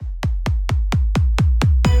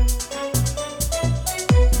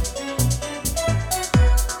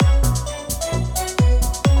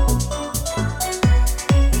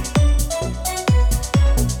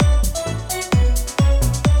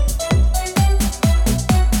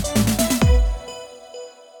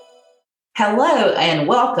Hello and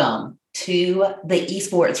welcome to the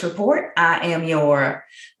Esports Report. I am your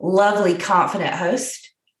lovely, confident host,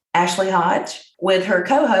 Ashley Hodge, with her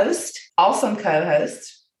co-host, awesome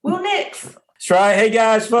co-host, Will Nix. That's right. Hey,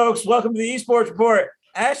 guys, folks, welcome to the Esports Report.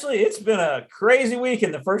 Ashley, it's been a crazy week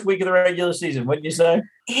in the first week of the regular season, wouldn't you say?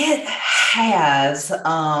 It has.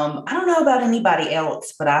 I don't know about anybody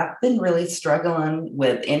else, but I've been really struggling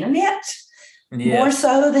with internet. More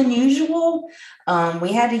so than usual.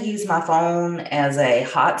 We had to use my phone as a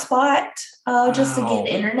hotspot just to get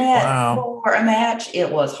internet for a match.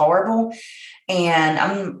 It was horrible.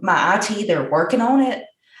 And my IT, they're working on it.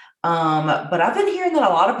 But I've been hearing that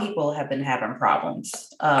a lot of people have been having problems.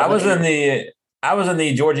 I was in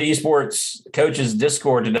the Georgia Esports coaches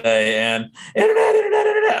Discord today, and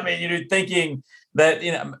internet. I mean, you're thinking that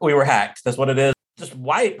we were hacked. That's what it is. Just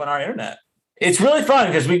wipe on our internet. It's really fun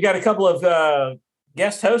because we've got a couple of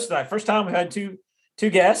guest hosts tonight. First time we had two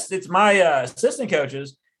guests. It's my assistant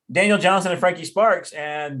coaches, Daniel Johnson and Frankie Sparks,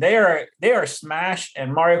 and they are Smash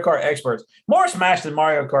and Mario Kart experts. More Smash than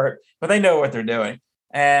Mario Kart, but they know what they're doing.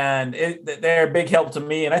 And they're a big help to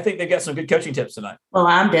me, and I think they've got some good coaching tips tonight. Well,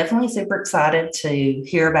 I'm definitely super excited to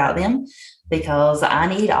hear about them because I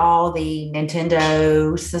need all the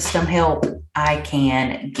Nintendo system help I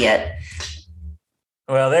can get.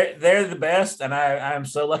 Well, they're the best, and I'm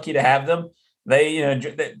so lucky to have them. They,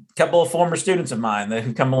 a couple of former students of mine that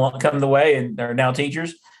who come the way, and they're now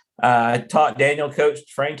teachers. Taught Daniel, coached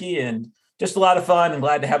Frankie, and just a lot of fun. I'm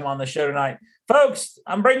glad to have them on the show tonight, folks.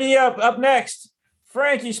 I'm bringing you up next,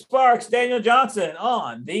 Frankie Sparks, Daniel Johnson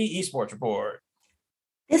on the Esports Report.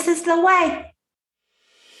 This is the way.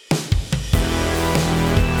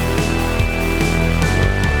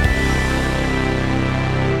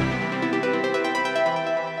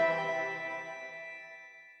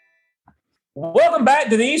 Welcome back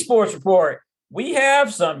to the Esports Report. We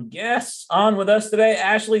have some guests on with us today.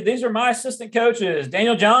 Ashley, these are my assistant coaches,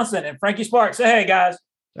 Daniel Johnson and Frankie Sparks. Say hey, guys.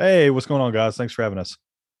 Hey, what's going on, guys? Thanks for having us.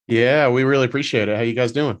 Yeah, we really appreciate it. How you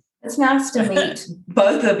guys doing? It's nice to meet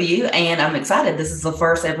both of you, and I'm excited. This is the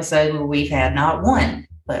first episode where we've had not one,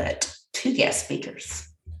 but two guest speakers.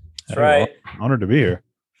 That's right. Well, honored to be here.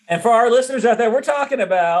 And for our listeners out there, we're talking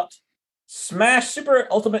about Smash, Super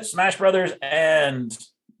Ultimate Smash Brothers, and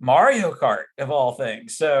Mario Kart of all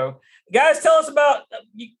things. So, guys, tell us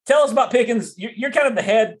about Pickens. You're kind of the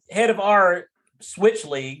head of our Switch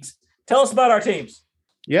leagues. Tell us about our teams.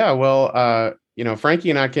 Yeah, well, Frankie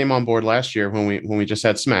and I came on board last year when we just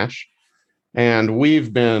had Smash, and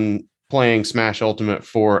we've been playing Smash Ultimate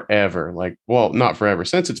forever. Well, not forever,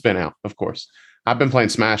 since it's been out, of course. I've been playing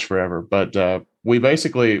Smash forever, but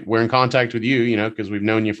we're in contact with you, because we've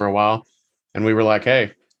known you for a while, and we were like,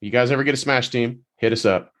 hey, you guys ever get a Smash team? Hit us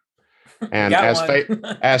up. And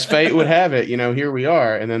as fate would have it, here we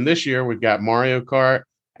are. And then this year we've got Mario Kart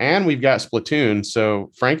and we've got Splatoon.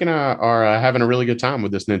 So Frank and I are having a really good time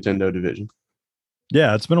with this Nintendo division.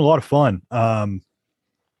 Yeah, it's been a lot of fun. I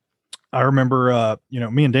remember,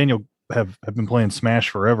 me and Daniel have been playing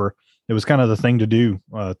Smash forever. It was kind of the thing to do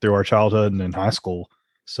through our childhood and in high school.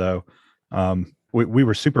 So we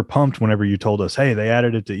were super pumped whenever you told us, hey, they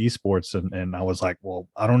added it to esports. And I was like, well,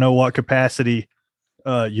 I don't know what capacity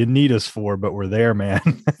you need us for, but we're there, man.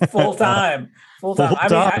 Full time.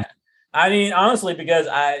 I mean, honestly, because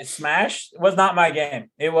Smash was not my game.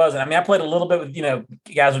 It wasn't. I mean, I played a little bit with,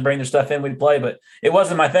 guys would bring their stuff in, we'd play, but it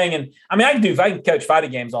wasn't my thing. And I mean, I can coach fighting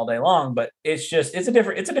games all day long, but it's a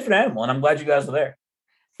different animal. And I'm glad you guys are there.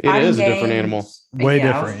 It is a different animal. Way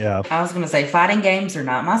different, yeah. I was going to say fighting games are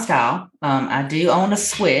not my style. I do own a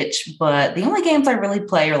Switch, but the only games I really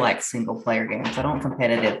play are like single-player games. I don't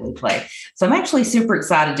competitively play. So I'm actually super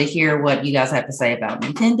excited to hear what you guys have to say about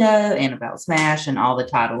Nintendo and about Smash and all the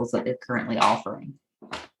titles that they're currently offering.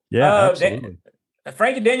 Yeah, absolutely.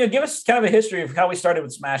 Frank and Daniel, give us kind of a history of how we started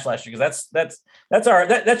with Smash last year, because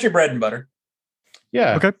that's your bread and butter.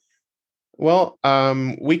 Yeah. Okay. Well,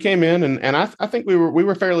 we came in and I think we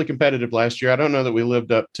were fairly competitive last year. I don't know that we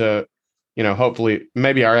lived up to, hopefully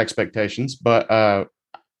maybe our expectations, but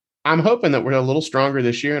I'm hoping that we're a little stronger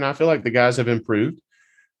this year. And I feel like the guys have improved.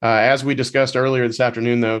 As we discussed earlier this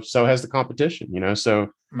afternoon, though, so has the competition, so.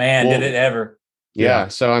 Man, did it ever. Yeah.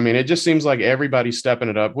 So, I mean, it just seems like everybody's stepping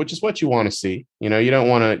it up, which is what you want to see. You don't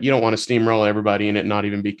want to steamroll everybody and it not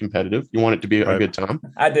even be competitive. You want it to be a good time.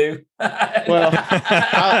 I do. Well,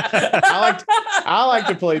 I like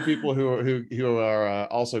to play people who are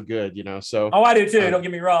also good, So. Oh, I do too. Don't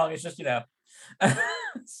get me wrong. It's just, I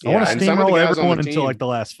want to steamroll everyone until like the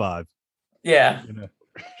last five. Yeah.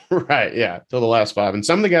 Right. Yeah. Till the last five. And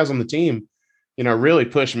some of the guys on the team, really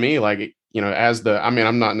push me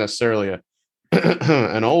I'm not necessarily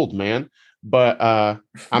an old man, but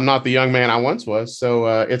I'm not the young man I once was.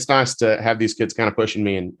 So it's nice to have these kids kind of pushing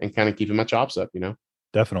me and kind of keeping my chops up,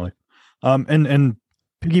 Definitely. And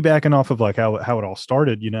piggybacking off of like how it all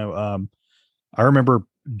started, I remember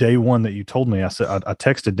day one that you told me, I said, I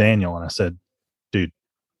texted Daniel and I said, dude,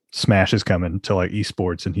 Smash is coming to like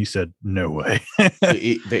esports. And he said, no way.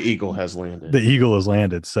 The eagle has landed. The eagle has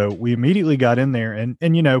landed. So we immediately got in there and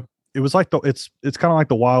it was like it's kind of like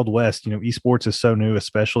the Wild West, esports is so new,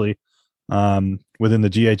 especially within the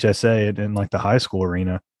GHSA and like the high school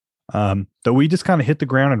arena. That we just kind of hit the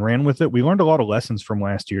ground and ran with it. We learned a lot of lessons from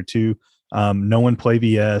last year too. Knowing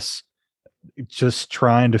PlayVS, just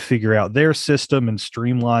trying to figure out their system and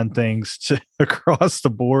streamline things across the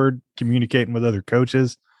board, communicating with other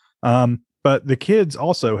coaches. But the kids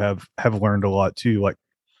also have learned a lot too.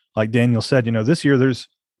 Like Daniel said, this year there's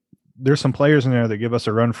some players in there that give us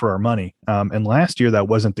a run for our money. And last year that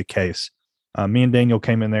wasn't the case. Me and Daniel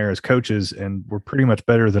came in there as coaches and we're pretty much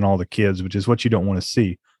better than all the kids, which is what you don't want to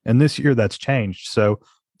see. And this year that's changed. So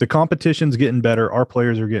the competition's getting better. Our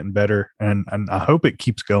players are getting better. And I hope it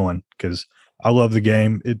keeps going because I love the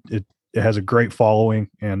game. It has a great following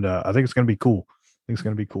and I think it's going to be cool.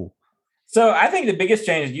 So I think the biggest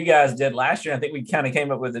change you guys did last year, I think we kind of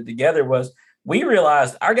came up with it together, was we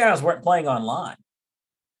realized our guys weren't playing online.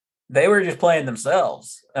 They were just playing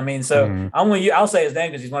themselves. I mean, so I'll say his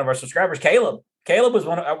name because he's one of our subscribers. Caleb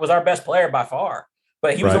was our best player by far,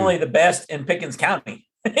 but he was only the best in Pickens County.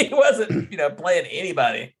 He wasn't, playing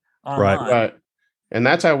anybody online. Right. And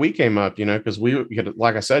that's how we came up, because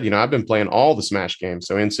like I said, I've been playing all the Smash games.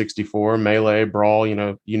 So N64, Melee, Brawl, you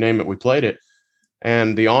name it, we played it.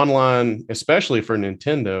 And the online, especially for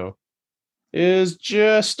Nintendo, is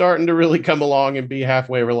just starting to really come along and be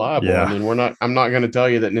halfway reliable. Yeah. I mean, I'm not going to tell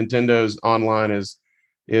you that Nintendo's online is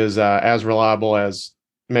as reliable as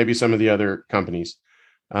maybe some of the other companies.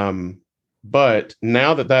 But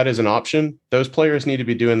now that is an option, those players need to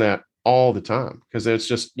be doing that all the time because it's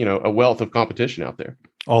just, a wealth of competition out there.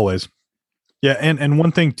 Always. Yeah. And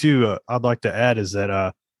one thing too, I'd like to add is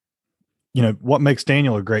that, what makes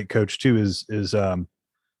Daniel a great coach too is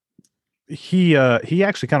he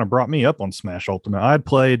actually kind of brought me up on Smash Ultimate. I had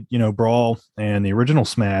played, Brawl and the original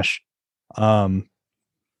Smash,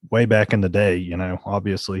 way back in the day,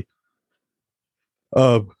 obviously.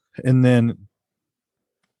 And then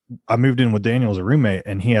I moved in with Daniel as a roommate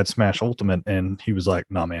and he had Smash Ultimate and he was like,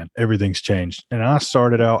 nah, man, everything's changed. And I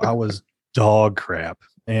started out, I was dog crap.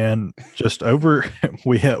 And just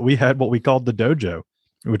we had what we called the dojo,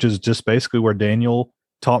 which is just basically where Daniel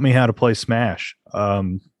taught me how to play Smash,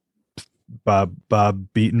 by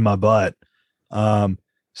beating my butt.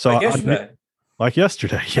 So like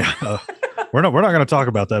yesterday. Yeah. We're not going to talk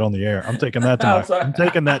about that on the air. I'm taking that I'm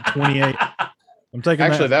taking that 28.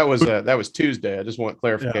 That was Tuesday. I just want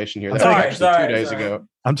clarification here. That was actually 2 days ago.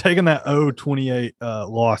 I'm taking that 28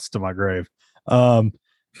 loss to my grave.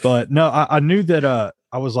 But no, I knew that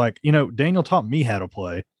I was like, Daniel taught me how to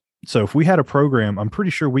play. So if we had a program, I'm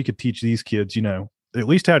pretty sure we could teach these kids, at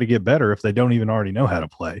least how to get better if they don't even already know how to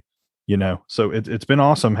play, So it's been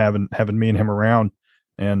awesome having me and him around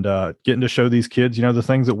and getting to show these kids, the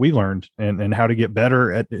things that we learned and how to get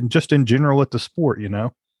better at just in general at the sport,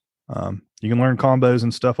 You can learn combos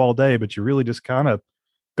and stuff all day, but you really just kind of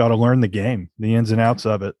got to learn the game, the ins and outs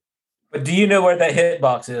of it. But do you know where that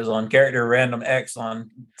hitbox is on character random X on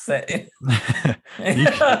set? you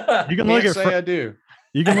can look at I do.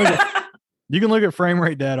 You can look at frame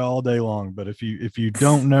rate data all day long, but if you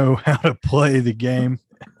don't know how to play the game,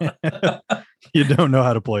 you don't know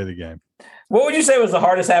how to play the game. What would you say was the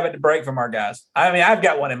hardest habit to break from our guys? I mean, I've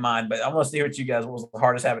got one in mind, but I want to see what you guys, what was the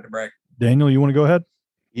hardest habit to break? Daniel, you want to go ahead?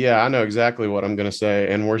 Yeah, I know exactly what I'm going to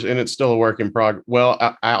say, and it's still a work in progress.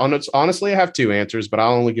 Well, honestly, I have two answers, but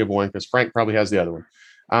I'll only give one because Frank probably has the other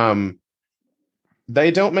one.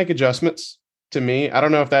 They don't make adjustments to me. I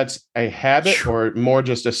don't know if that's a habit or more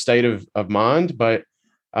just a state of mind, but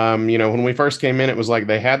when we first came in, it was like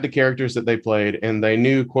they had the characters that they played, and they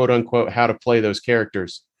knew, quote unquote, how to play those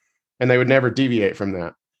characters, and they would never deviate from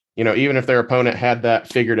that. Even if their opponent had that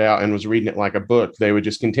figured out and was reading it like a book, they would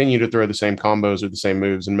just continue to throw the same combos or the same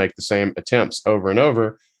moves and make the same attempts over and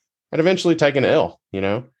over and eventually take an L,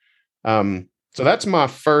 So that's my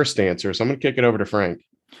first answer. So I'm going to kick it over to Frank.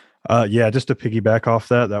 Yeah, just to piggyback off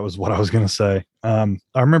that was what I was going to say. I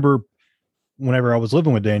remember whenever I was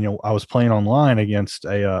living with Daniel, I was playing online against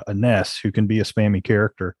a Ness who can be a spammy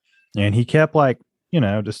character. And he kept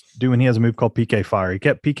just doing, he has a move called PK Fire. He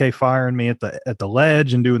kept PK firing me at the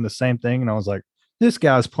ledge and doing the same thing. And I was like, this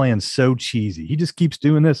guy's playing so cheesy. He just keeps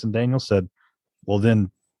doing this. And Daniel said, well, then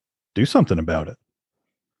do something about it.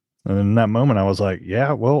 And in that moment, I was like,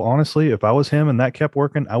 yeah, well, honestly, if I was him and that kept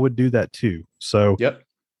working, I would do that too. So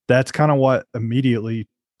that's kind of what immediately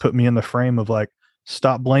put me in the frame of like,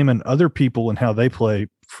 stop blaming other people and how they play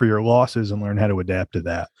for your losses and learn how to adapt to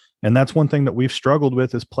that. And that's one thing that we've struggled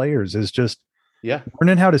with as players is just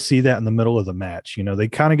learning how to see that in the middle of the match. You know, they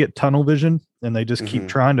kind of get tunnel vision and they just keep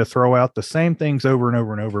trying to throw out the same things over and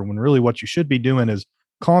over and over, when really what you should be doing is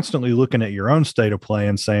constantly looking at your own state of play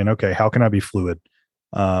and saying, okay, how can I be fluid?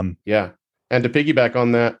 And to piggyback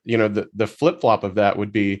on that, you know, the flip-flop of that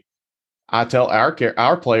would be, I tell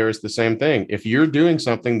our players the same thing. If you're doing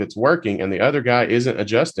something that's working and the other guy isn't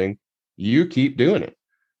adjusting, you keep doing it.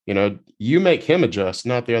 You know, you make him adjust,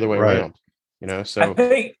 not the other way around. You know, so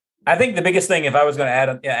I think the biggest thing, if I was going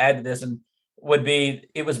to add to this, and would be,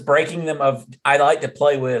 it was breaking them of, I like to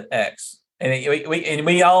play with X. And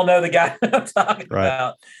we all know the guy I'm talking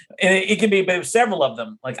about. And it can be several of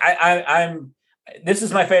them. Like I'm this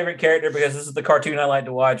is my favorite character because this is the cartoon I like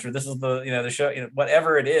to watch, or this is the, you know, the show, you know,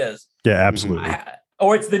 whatever it is. Yeah, absolutely.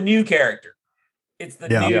 Or it's the new character. It's the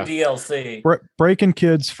new DLC. Breaking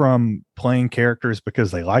kids from playing characters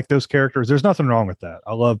because they like those characters. There's nothing wrong with that.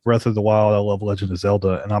 I love Breath of the Wild. I love Legend of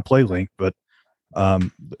Zelda, and I play Link, but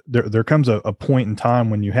there comes a point in time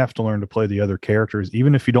when you have to learn to play the other characters,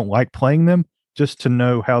 even if you don't like playing them, just to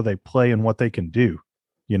know how they play and what they can do.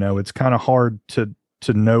 You know, it's kind of hard to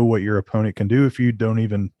know what your opponent can do if you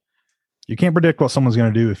can't predict what someone's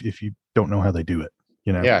going to do if you don't know how they do it.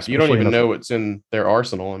 You know, if you don't even know what's in their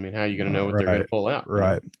arsenal. I mean, how are you going to know what they're going to pull out?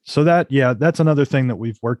 Right. So that's another thing that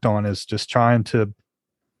we've worked on, is just trying to,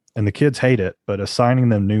 and the kids hate it, but assigning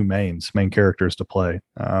them new main characters to play.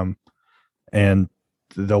 And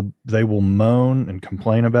they will moan and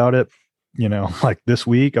complain about it. You know, like this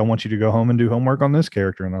week, I want you to go home and do homework on this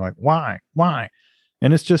character. And they're like, why?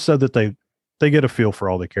 And it's just so that they get a feel for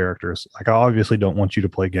all the characters. Like, I obviously don't want you to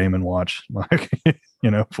play Game and Watch, like, you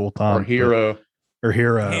know, full time. Or Hero.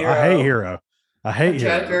 I hate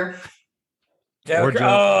Joker. Joker.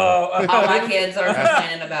 All my kids are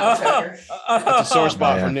complaining about Joker. That's a sore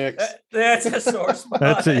spot for Nick. That's a sore spot.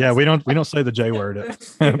 That's it. Yeah, we don't say the J word.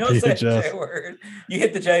 You don't say the J word. You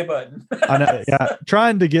hit the J button. I know. Yeah,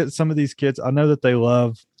 trying to get some of these kids. I know that they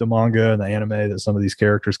love the manga and the anime that some of these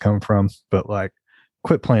characters come from, but like,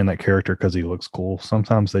 quit playing that character because he looks cool.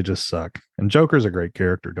 Sometimes they just suck. And Joker's a great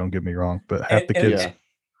character, don't get me wrong, but half the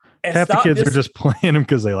kids are just playing him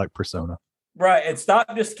because they like Persona. Right. And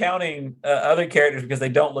stop discounting other characters because they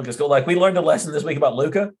don't look as cool. Like, we learned a lesson this week about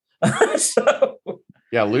Luca.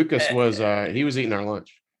 Lucas was he was eating our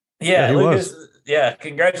lunch. Yeah, Lucas. Yeah,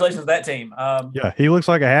 congratulations to that team. He looks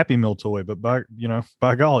like a Happy Meal toy, but by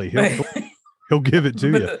golly, he'll give it to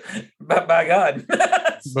you. By God.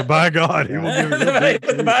 But by God, he will give it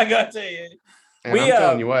to you. By God to you. And I'm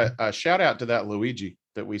telling you what, shout out to that Luigi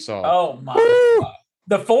that we saw. Oh my God.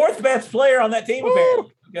 The fourth best player on that team,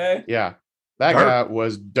 apparently. Okay. Yeah. That guy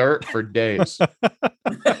was dirt for days.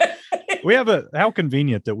 We have how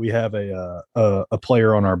convenient that we have a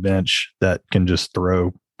player on our bench that can just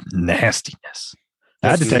throw nastiness. I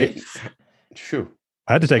had to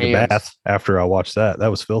take a bath after I watched that. That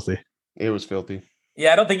was filthy. It was filthy.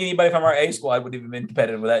 Yeah, I don't think anybody from our A squad would even been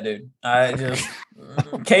competitive with that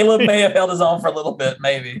dude. Caleb may have held his own for a little bit,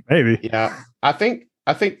 maybe. Yeah, I think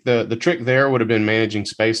the trick there would have been managing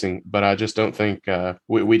spacing, but I just don't think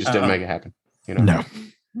we just didn't make it happen. You know,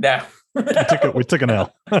 no. we took an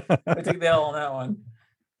L. We took the L on that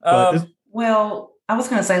one. Well, I was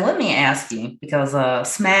going to say, let me ask you, because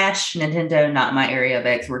Smash, Nintendo, not my area of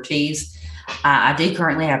expertise. I do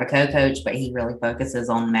currently have a co-coach, but he really focuses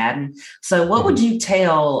on Madden. So what would you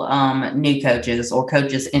tell new coaches or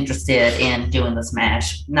coaches interested in doing the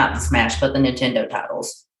Smash, not the Smash, but the Nintendo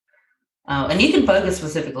titles? And you can focus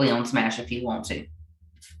specifically on Smash if you want to.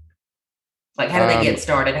 Like, how do they get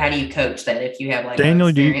started? How do you coach that if you have like Daniel,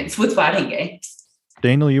 experience with fighting games?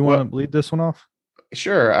 Daniel, you want to lead this one off?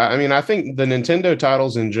 Sure. I mean, I think the Nintendo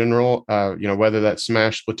titles in general, whether that's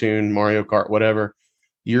Smash, Splatoon, Mario Kart, whatever,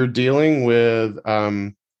 you're dealing with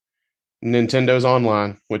Nintendo's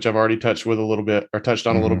online, which I've already touched on a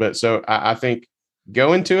little bit. So I think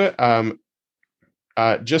go into it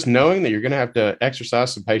just knowing that you're going to have to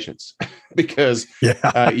exercise some patience because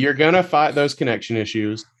you're going to fight those connection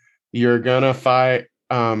issues. You're going to fight,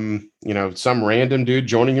 some random dude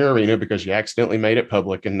joining your arena because you accidentally made it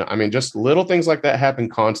public. And I mean, just little things like that happen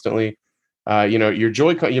constantly. Your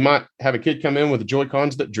Joy-Con, you might have a kid come in with the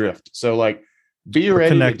Joy-Cons that drift. So like, be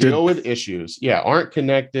ready to deal with issues. Aren't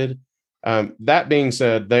connected. That being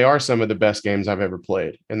said, they are some of the best games I've ever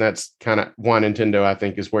played. And that's kind of why Nintendo, I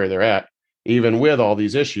think, is where they're at, even with all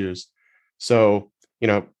these issues. So,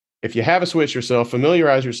 if you have a Switch yourself,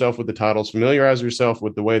 familiarize yourself with the titles, familiarize yourself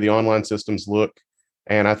with the way the online systems look.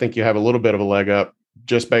 And I think you have a little bit of a leg up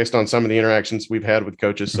just based on some of the interactions we've had with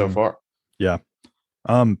coaches so far. Yeah.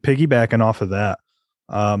 Piggybacking off of that,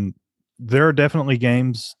 there are definitely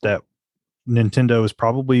games that Nintendo is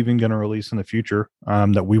probably even going to release in the future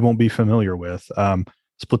that we won't be familiar with.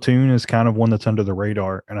 Splatoon is kind of one that's under the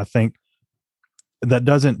radar. And I think that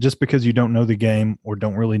doesn't, just because you don't know the game or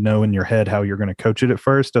don't really know in your head how you're going to coach it at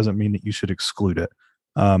first, doesn't mean that you should exclude it.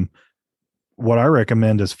 What I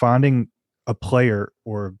recommend is finding a player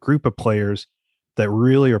or a group of players that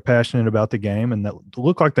really are passionate about the game and that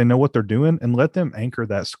look like they know what they're doing, and let them anchor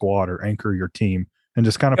that squad or anchor your team and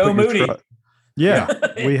just kind of put Moody. your Yeah,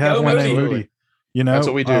 we have one named Moody. You know, that's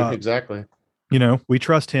what we do. Exactly. You know, we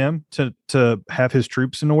trust him to have his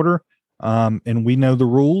troops in order. And we know the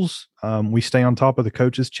rules. We stay on top of the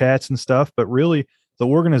coaches' chats and stuff, but really the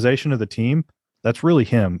organization of the team, that's really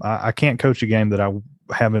him. I can't coach a game that I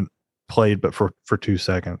haven't played, but for 2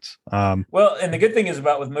 seconds. Well, and the good thing is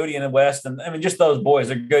about with Moody and the West, and I mean, just those boys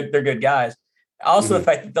are good. They're good guys. Also, the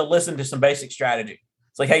fact that they'll listen to some basic strategy.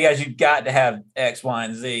 It's like, hey guys, you've got to have X, Y,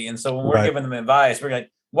 and Z. And so when we're giving them advice, we're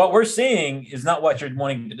like, what we're seeing is not what you're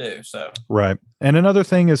wanting to do. So right. And another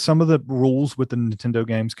thing is some of the rules with the Nintendo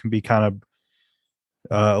games can be kind of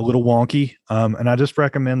a little wonky. And I just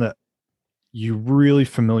recommend that you really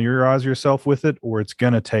familiarize yourself with it, or it's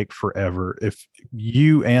going to take forever. If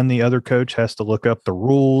you and the other coach has to look up the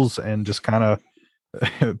rules and just kind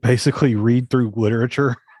of basically read through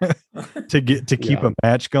literature to keep a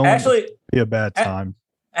match going, actually, it'd be a bad time.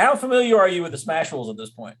 How familiar are you with the Smash rules at this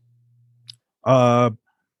point?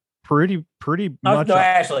 Pretty much. No,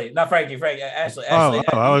 Ashley, not Frankie. Ashley. Oh,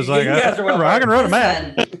 I was like, I can run a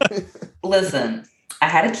match. Listen, I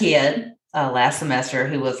had a kid last semester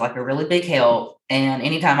who was like a really big help. And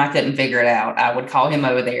anytime I couldn't figure it out, I would call him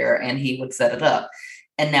over there and he would set it up.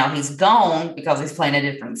 And now he's gone because he's playing a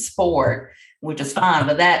different sport, which is fine.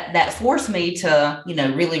 But that forced me to,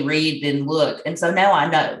 really read and look. And so now I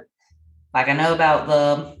know. Like I know about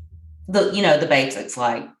the basics.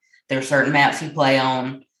 Like there are certain maps you play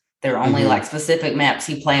on. There are only like specific maps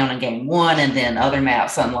you play on in game 1, and then other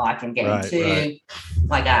maps unlock in game 2. Right.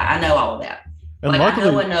 Like I know all of that. And like luckily,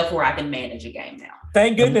 I know enough where I can manage a game now.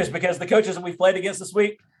 Thank goodness, because the coaches that we've played against this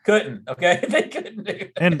week couldn't. Okay, they couldn't do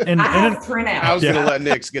it. And I have printouts. I was going to let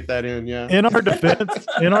Nick's get that in. Yeah. In our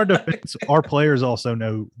defense, our players also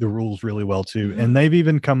know the rules really well too, and they've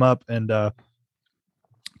even come up and.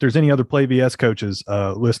 If there's any other PlayVS coaches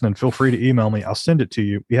listening, feel free to email me. I'll send it to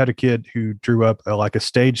you. We had a kid who drew up like a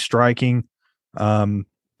stage striking,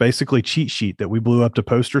 basically cheat sheet that we blew up to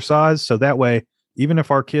poster size. So that way, even if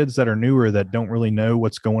our kids that are newer that don't really know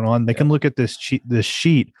what's going on, they can look at this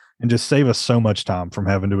sheet and just save us so much time from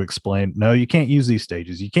having to explain, no, you can't use these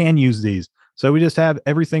stages. You can use these. So we just have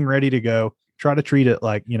everything ready to go. Try to treat it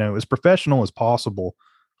like, as professional as possible.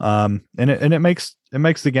 And it makes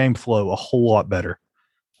the game flow a whole lot better.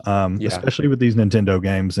 Especially with these Nintendo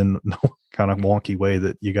games in kind of wonky way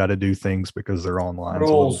that you got to do things because they're online.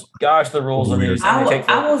 Rules. Gosh, the rules.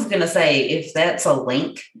 I was going to say, if that's a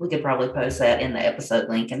link, we could probably post that in the episode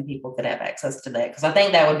link and people could have access to that. Cause I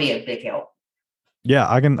think that would be a big help. Yeah,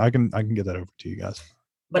 I can get that over to you guys.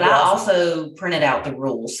 But I also printed out the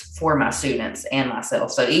rules for my students and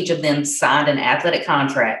myself. So each of them signed an athletic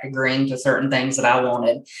contract agreeing to certain things that I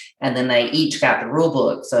wanted. And then they each got the rule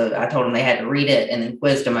book. So I told them they had to read it and then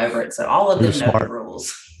quizzed them over it. So all of them know the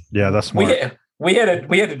rules. Yeah, that's smart. We had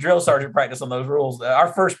a drill sergeant practice on those rules.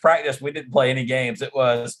 Our first practice, we didn't play any games. It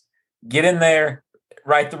was get in there,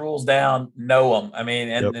 write the rules down, know them. I mean,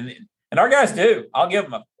 and our guys do. I'll give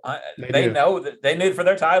them they know that they knew for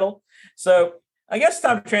their title. So I guess it's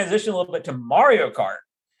time to transition a little bit to Mario Kart.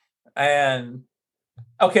 And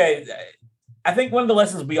okay, I think one of the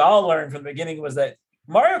lessons we all learned from the beginning was that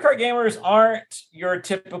Mario Kart gamers aren't your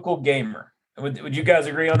typical gamer. Would you guys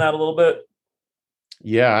agree on that a little bit?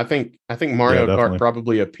 Yeah, I think Mario Kart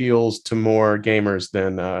probably appeals to more gamers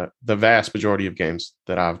than the vast majority of games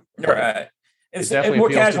that I've played. Right. It's definitely more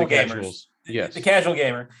casual gamers. Yes. The casual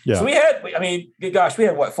gamer. Yeah. So we had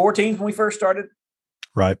 4 teams when we first started?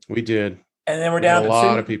 Right. We did. And then we're down to a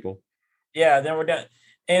lot of people. Yeah, then we're down.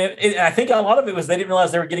 And I think a lot of it was they didn't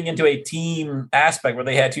realize they were getting into a team aspect where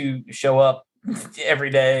they had to show up every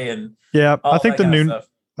day. And I think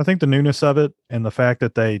the newness of it and the fact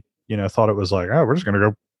that they, thought it was like, oh, we're just going to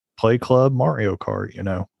go play club Mario Kart,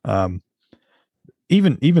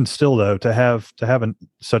 Even still though, to have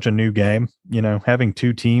such a new game, having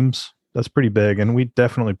 2 teams, that's pretty big. And we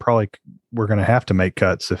definitely we're going to have to make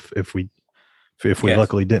cuts if we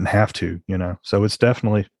luckily didn't have to, so it's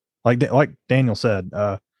definitely like Daniel said,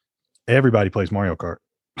 everybody plays Mario Kart,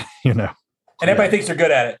 you know. And everybody thinks they're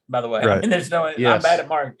good at it, by the way. Right. I mean, there's no one, I'm bad at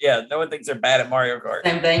Mario. Yeah, no one thinks they're bad at Mario Kart.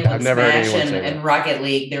 Same thing with Smash and Rocket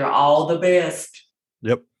League. They're all the best.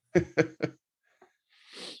 Yep.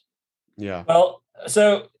 Yeah. Well,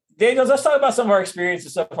 so Daniels, let's talk about some of our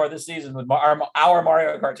experiences so far this season with our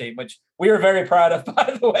Mario Kart team, which we are very proud of,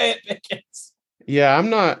 by the way, at Pickens. Yeah, I'm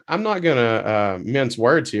not gonna mince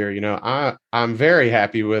words here. You know, I'm very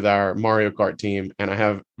happy with our Mario Kart team, and I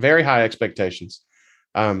have very high expectations.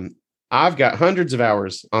 I've got hundreds of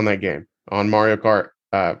hours on that game on Mario Kart.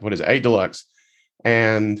 What is it, 8 Deluxe,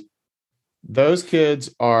 and those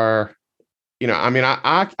kids are, you know, I mean,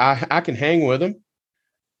 I can hang with them,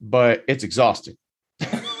 but it's exhausting. You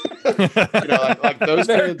know, like those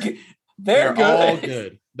kids, they're good. all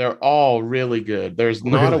good. They're all really good. There's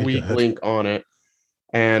not Really a weak good. link on it.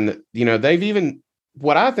 And, you know, they've even,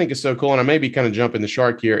 what I think is so cool, and I may be kind of jumping the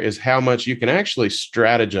shark here, is how much you can actually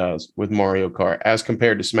strategize with Mario Kart as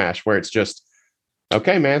compared to Smash, where it's just,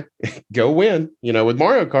 okay, man, go win. You know, with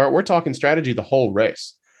Mario Kart, we're talking strategy the whole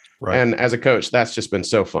race. Right. And as a coach, that's just been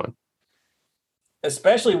so fun.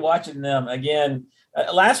 Especially watching them again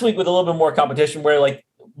last week with a little bit more competition, where like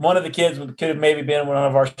one of the kids could have maybe been one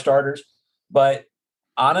of our starters, but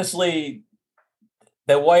honestly,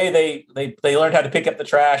 the way they learned how to pick up the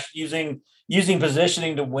trash using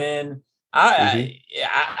positioning to win,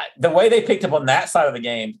 the way they picked up on that side of the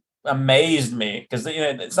game amazed me, because you know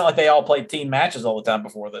it's not like they all played team matches all the time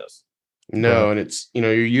before this. No, and it's, you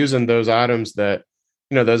know, you're using those items that,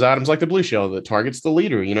 you know, those items like the blue shell that targets the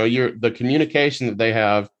leader. You know, the communication that they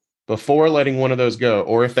have before letting one of those go,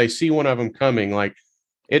 or if they see one of them coming, like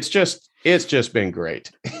it's just been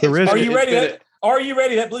great. Are you ready? Are you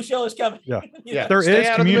ready? That blue shell is coming. Yeah. Yeah. There Stay is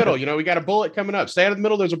out of the middle. You know, we got a bullet coming up. Stay out of the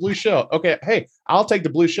middle. There's a blue shell. Okay. Hey, I'll take the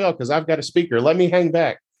blue shell because I've got a speaker. Let me hang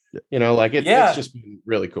back. You know, like it's just been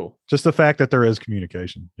really cool. Just the fact that there is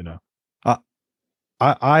communication, you know.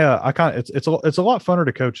 I kind of, it's a lot funner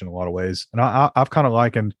to coach in a lot of ways. And I've kind of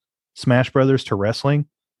likened Smash Brothers to wrestling.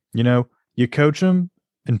 You know, you coach them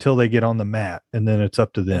until they get on the mat, and then it's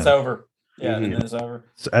up to them. It's over. Yeah, and then it's over.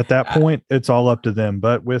 So at that point, it's all up to them.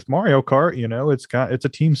 But with Mario Kart, you know, it's a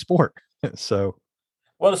team sport. So,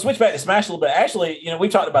 well, to switch back to Smash a little bit, actually, you know, we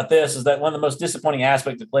talked about this, is that one of the most disappointing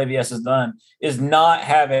aspects that PlayVS has done is not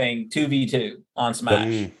having 2v2 on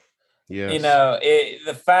Smash. Yes. You know,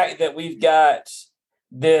 the fact that we've got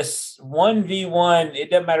this 1v1, it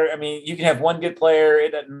doesn't matter. I mean, you can have one good player.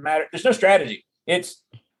 It doesn't matter. There's no strategy. It's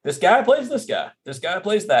this guy plays this guy. This guy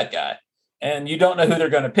plays that guy. And you don't know who they're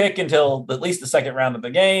going to pick until at least the second round of the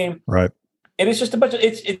game. right. And it's just a bunch of,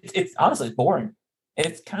 it's honestly, it's boring.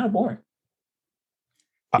 It's kind of boring.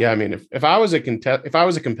 Yeah. I mean, if I was a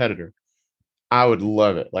competitor, I would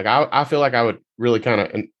love it. Like I feel like I would really kind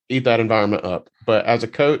of eat that environment up. But as a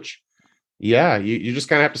coach, yeah, you just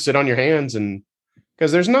kind of have to sit on your hands, and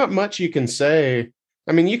because there's not much you can say.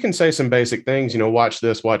 I mean, you can say some basic things, you know, watch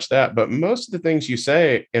this, watch that. But most of the things you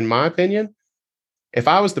say, in my opinion, if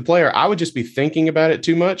I was the player, I would just be thinking about it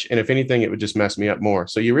too much. And if anything, it would just mess me up more.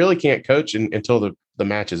 So you really can't coach until the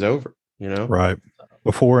match is over, you know? Right.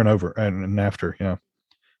 Before and over and after. Yeah.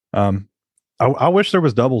 I wish there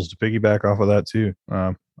was doubles to piggyback off of that too.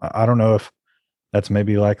 I don't know if that's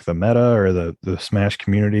maybe like the meta or the Smash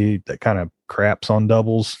community that kind of craps on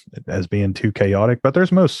doubles as being too chaotic, but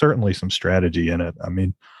there's most certainly some strategy in it. I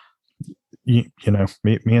mean, you know,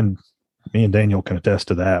 me and Daniel can attest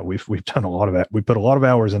to that. We've done a lot of that. We put a lot of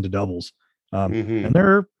hours into doubles, and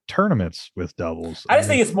there are tournaments with doubles. I just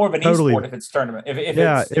think it's more of an esport if it's tournament.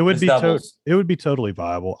 It would be totally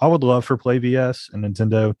viable. I would love for PlayVS and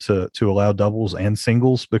Nintendo to allow doubles and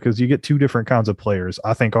singles, because you get two different kinds of players.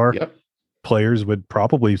 I think our players would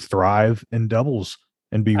probably thrive in doubles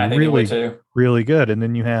and be really good. And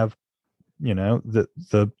then you have, you know,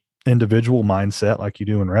 the individual mindset like you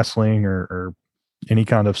do in wrestling or any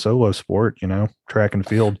kind of solo sport, you know, track and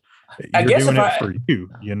field. You're doing it for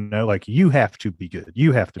you know, like you have to be good.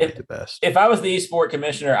 You have to be the best. If I was the esport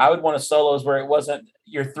commissioner, I would want a solos where it wasn't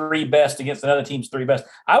your three best against another team's three best.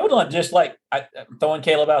 I would want just like I'm throwing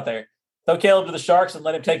Caleb out there. Throw Caleb to the Sharks and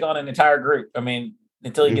let him take on an entire group. I mean,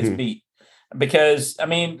 until he gets beat. Because, I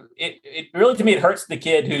mean, it really, to me, it hurts the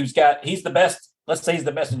kid he's the best. Let's say he's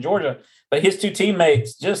the best in Georgia, but his two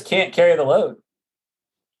teammates just can't carry the load.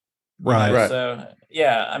 Right. So,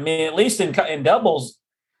 yeah, I mean, at least in doubles,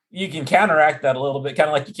 you can counteract that a little bit, kind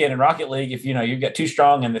of like you can in Rocket League. If, you know, you've got two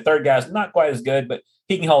strong and the third guy's not quite as good, but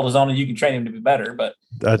he can hold his own and you can train him to be better. But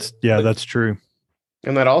that's true.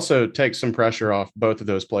 And that also takes some pressure off both of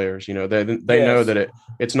those players. You know, they know that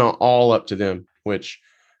it's not all up to them, which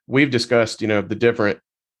we've discussed, you know, the different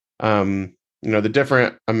the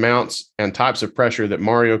different amounts and types of pressure that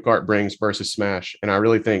Mario Kart brings versus Smash. And I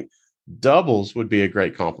really think doubles would be a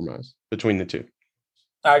great compromise between the two.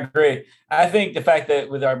 I agree. I think the fact that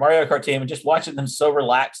with our Mario Kart team and just watching them so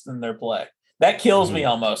relaxed in their play, that kills me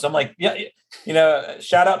almost. I'm like,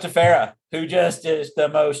 shout out to Farah, who just is the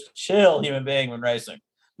most chill human being when racing,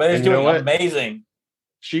 but is doing amazing.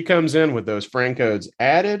 She comes in with those friend codes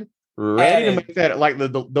added, ready to make that like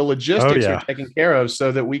the logistics are taken care of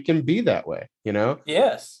so that we can be that way,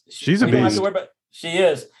 Yes. She's a beast. She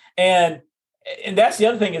is. And that's the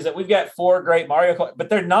other thing is that we've got 4 great Mario Kart,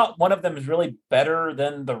 but they're not, one of them is really better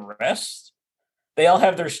than the rest. They all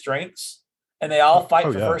have their strengths and they all fight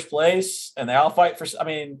for first place and they all fight for,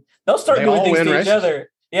 they'll start doing things to each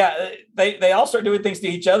other. Yeah. They all start doing things to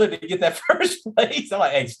each other to get that first place. I'm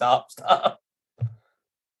like, hey, stop.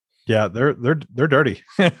 Yeah. They're dirty.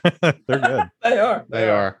 They're good. They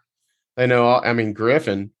are. They know,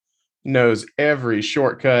 Griffin knows every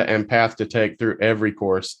shortcut and path to take through every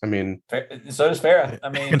course. So does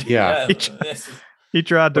Farah. Yeah. He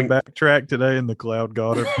tried to backtrack today and the cloud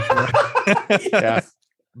got him. Yeah.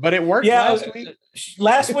 But it worked last week.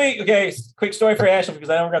 Last week, okay, quick story for Ashley, because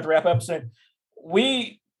I know we're going to wrap up soon.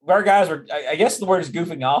 Our guys were, I guess the word is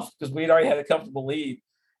goofing off because we'd already had a comfortable lead.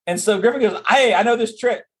 And so Griffin goes, hey, I know this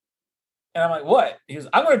trick. And I'm like, what? He goes,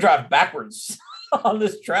 I'm going to drive backwards on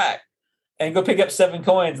this track and go pick up 7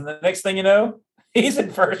 coins. And the next thing you know, he's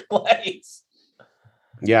in first place.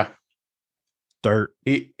 Yeah. Dirt.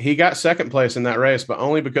 He got second place in that race, but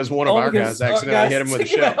only because one of our guys accidentally hit him with a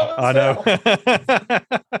shell. I know.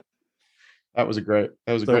 That was a great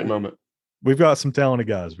moment. We've got some talented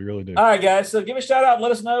guys. We really do. All right, guys. So give a shout out and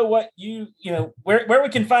let us know what where we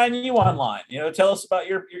can find you online. Tell us about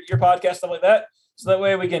your podcast, stuff like that. So that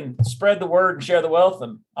way we can spread the word and share the wealth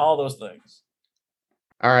and all those things.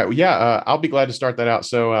 All right. Well, yeah, I'll be glad to start that out.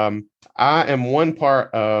 So I am one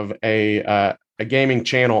part of a gaming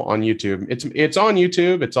channel on YouTube. It's on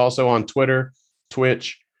YouTube. It's also on Twitter,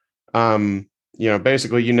 Twitch.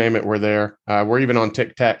 Basically you name it, we're there. We're even on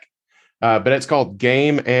TikTok. But it's called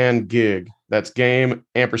Game and Gig. That's game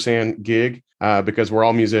 & gig. Because we're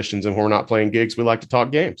all musicians and when we're not playing gigs, we like to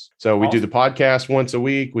talk games. So we do the podcast once a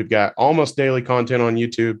week. We've got almost daily content on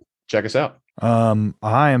YouTube. Check us out.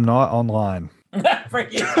 I am not online.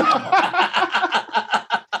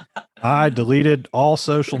 I deleted all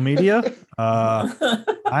social media.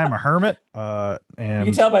 I am a hermit. And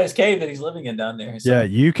you can tell by his cave that he's living in down there. So. Yeah,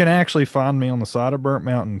 you can actually find me on the side of Burnt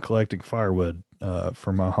Mountain collecting firewood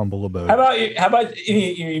for my humble abode. How about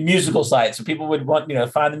any musical sites so people would want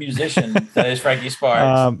find the musician that is Frankie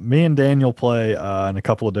Sparks? Me and Daniel play in a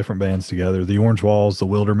couple of different bands together. The Orange Walls, the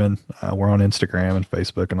Wilderman. We're on Instagram and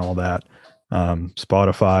Facebook and all that.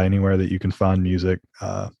 Spotify, anywhere that you can find music.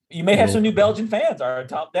 You may have some new Belgian fans. Our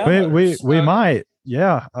top downloaders. We might,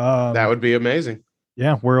 yeah. That would be amazing.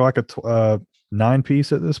 Yeah, we're like a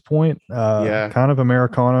 9-piece at this point. Kind of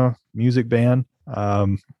Americana music band.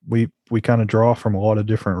 We kind of draw from a lot of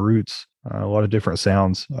different roots, a lot of different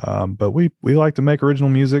sounds. But we like to make original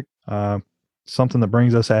music. Something that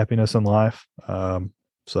brings us happiness in life.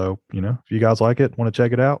 So if you guys like it, want to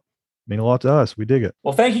check it out. Mean a lot to us. We dig it.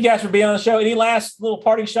 Well, thank you guys for being on the show. Any last little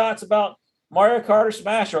parting shots about Mario Kart or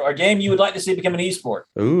Smash or a game you would like to see become an esport?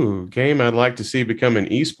 Ooh, game I'd like to see become an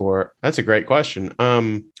esport. That's a great question.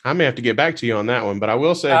 I may have to get back to you on that one, but I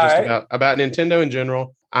will say about Nintendo in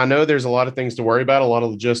general. I know there's a lot of things to worry about, a lot of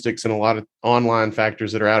logistics and a lot of online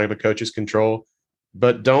factors that are out of a coach's control,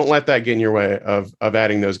 but don't let that get in your way of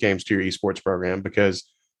adding those games to your esports program, because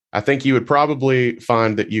I think you would probably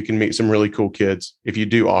find that you can meet some really cool kids if you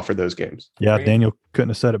do offer those games. Yeah, Daniel couldn't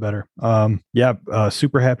have said it better.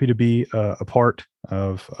 Super happy to be a part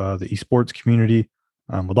of the esports community.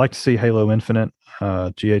 Would like to see Halo Infinite,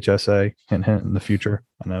 GHSA, hint in the future.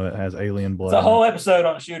 I know it has alien blood. It's a whole episode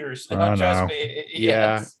on shooters. Trust me.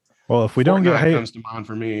 Yeah. Well, if we don't get Halo, comes to mind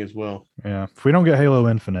for me as well. Yeah, if we don't get Halo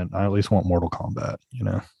Infinite, I at least want Mortal Kombat.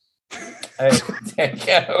 Hey, there you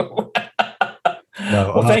go.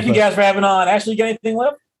 Well, thank you guys for having on. Ashley, you got anything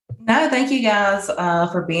left? No, thank you guys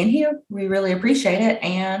for being here. We really appreciate it,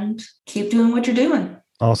 and keep doing what you're doing.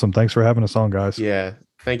 Awesome. Thanks for having us on, guys. Yeah.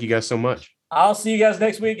 Thank you guys so much. I'll see you guys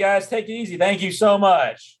next week, guys. Take it easy. Thank you so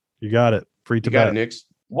much. You got it. Free to bet. Nix.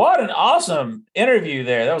 What an awesome interview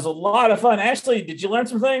there. That was a lot of fun. Ashley, did you learn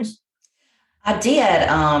some things? I did.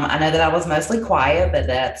 I know that I was mostly quiet, but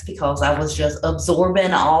that's because I was just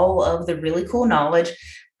absorbing all of the really cool knowledge.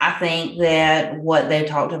 I think that what they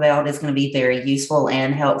talked about is going to be very useful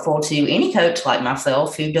and helpful to any coach like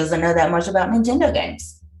myself who doesn't know that much about Nintendo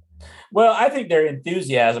games. Well, I think their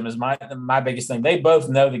enthusiasm is my biggest thing. They both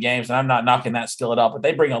know the games, and I'm not knocking that skill at all, but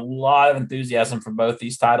they bring a lot of enthusiasm for both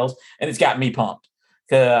these titles, and it's got me pumped.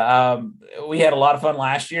 We had a lot of fun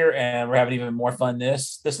last year, and we're having even more fun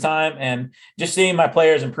this time. And just seeing my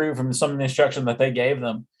players improve from some of the instruction that they gave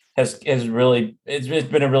them has really it's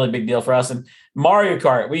been a really big deal for us. And Mario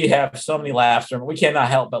Kart, we have so many laughs from. We cannot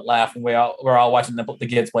help but laugh when we're all watching the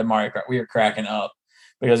kids play Mario Kart. We are cracking up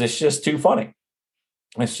because it's just too funny.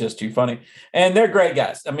 It's just too funny. And they're great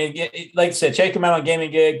guys. I mean, like I said, check them out on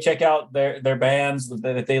Gaming Gig. Check out their bands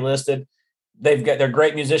that they listed. They're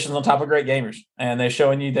great musicians on top of great gamers. And they're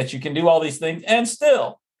showing you that you can do all these things and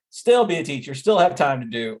still be a teacher, still have time to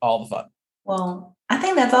do all the fun. Well, I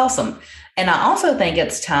think that's awesome. And I also think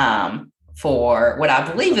it's time for what I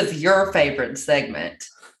believe is your favorite segment.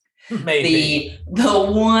 Maybe. The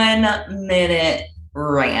 1 minute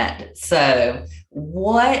rant. So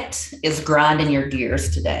what is grinding your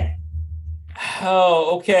gears today?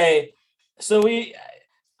 Oh, okay. So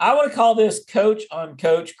I want to call this coach on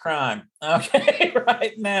coach crime. Okay,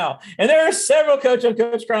 right now. And there are several coach on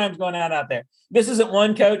coach crimes going on out there. This isn't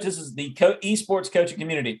one coach. This is the esports coaching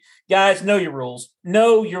community. Guys, know your rules.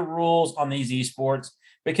 Know your rules on these esports,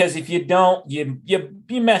 because if you don't, you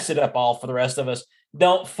mess it up all for the rest of us.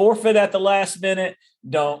 Don't forfeit at the last minute.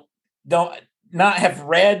 Don't not have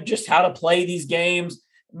read just how to play these games.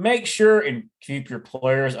 Make sure and keep your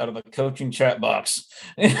players out of the coaching chat box.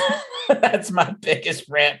 That's my biggest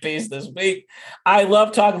rant piece this week. I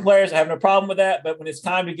love talking players. I have no problem with that. But when it's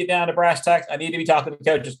time to get down to brass tacks, I need to be talking to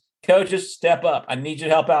coaches. Coaches, step up. I need you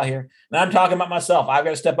to help out here. And I'm talking about myself. I've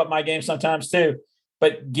got to step up my game sometimes too.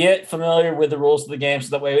 But get familiar with the rules of the game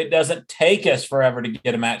so that way it doesn't take us forever to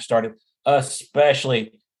get a match started,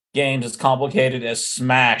 especially games as complicated as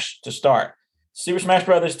Smash to start. Super Smash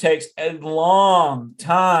Brothers takes a long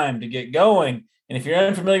time to get going. And if you're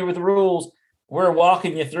unfamiliar with the rules, we're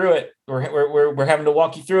walking you through it. We're having to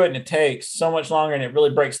walk you through it, and it takes so much longer, and it really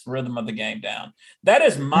breaks the rhythm of the game down. That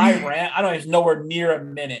is my rant. I don't even nowhere near a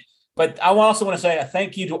minute. But I also want to say a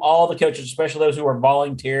thank you to all the coaches, especially those who are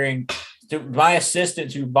volunteering, to my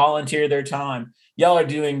assistants who volunteer their time. Y'all are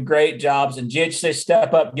doing great jobs. And GHC,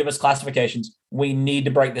 step up, give us classifications. We need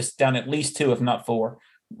to break this down at least 2, if not 4.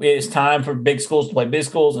 It's time for big schools to play big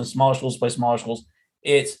schools and smaller schools to play smaller schools.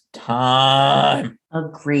 It's time.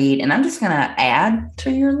 Agreed. And I'm just going to add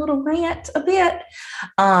to your little rant a bit.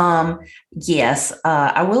 Yes,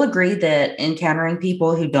 I will agree that encountering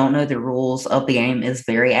people who don't know the rules of the game is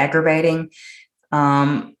very aggravating.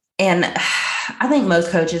 And I think most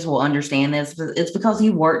coaches will understand this. It's because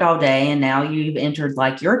you worked all day and now you've entered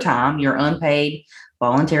like your time, your unpaid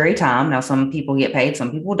voluntary time. Now, some people get paid,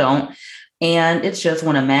 some people don't. And it's just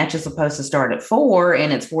when a match is supposed to start at 4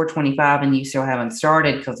 and it's 4:25 and you still haven't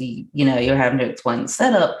started because you're having to explain the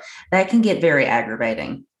setup, that can get very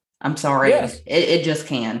aggravating. I'm sorry. Yes. It just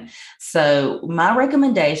can. So my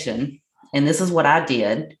recommendation, and this is what I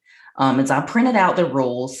did, is I printed out the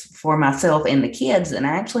rules for myself and the kids, and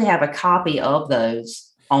I actually have a copy of those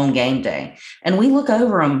on game day. And we look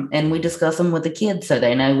over them and we discuss them with the kids so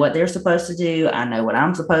they know what they're supposed to do. I know what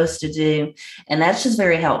I'm supposed to do. And that's just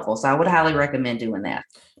very helpful. So I would highly recommend doing that.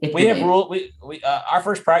 We have our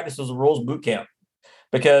first practice was a rules boot camp,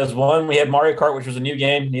 because one, we had Mario Kart, which was a new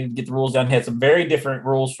game, needed to get the rules down. Had some very different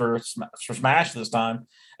rules for Smash this time,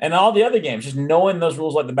 and all the other games. Just knowing those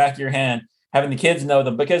rules like the back of your hand, having the kids know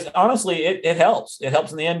them, because honestly, it helps. It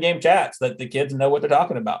helps in the end game chats that the kids know what they're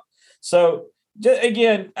talking about. So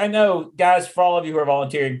again, I know, guys, for all of you who are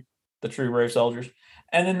volunteering, the true brave soldiers,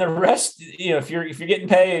 and then the rest, if you're getting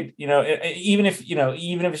paid, even if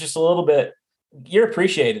it's just a little bit, you're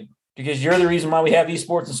appreciated, because you're the reason why we have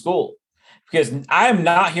esports in school. Because I'm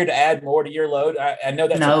not here to add more to your load. I know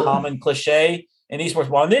that's a common cliche in esports.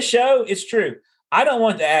 Well, on this show, it's true. I don't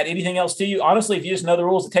want to add anything else to you. Honestly, if you just know the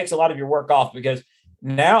rules, it takes a lot of your work off, because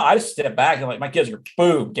now I just step back and my kids are,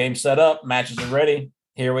 boom, game set up, matches are ready.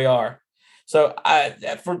 Here we are. So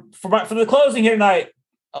for the closing here tonight,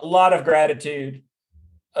 a lot of gratitude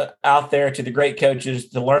out there to the great coaches,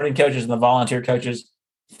 the learning coaches, and the volunteer coaches.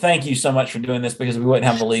 Thank you so much for doing this, because we wouldn't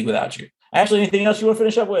have the league without you. Ashley, anything else you want to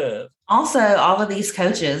finish up with? Also, all of these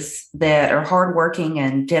coaches that are hardworking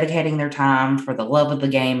and dedicating their time for the love of the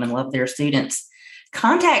game and love their students,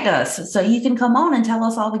 contact us so you can come on and tell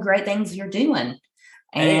us all the great things you're doing.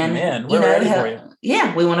 And Amen. We're ready for you.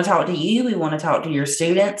 Yeah, we want to talk to you. We want to talk to your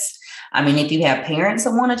students. I mean, if you have parents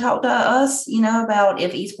that want to talk to us, about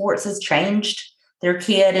if esports has changed their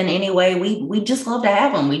kid in any way, we just love to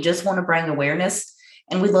have them. We just want to bring awareness,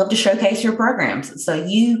 and we'd love to showcase your programs so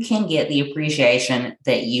you can get the appreciation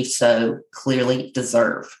that you so clearly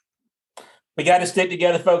deserve. We got to stick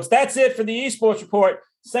together, folks. That's it for the Esports Report.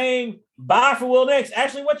 Saying bye for Will Nix.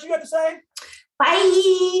 Ashley, what you got to say?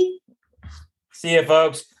 Bye. See you,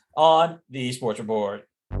 folks, on the Esports Report.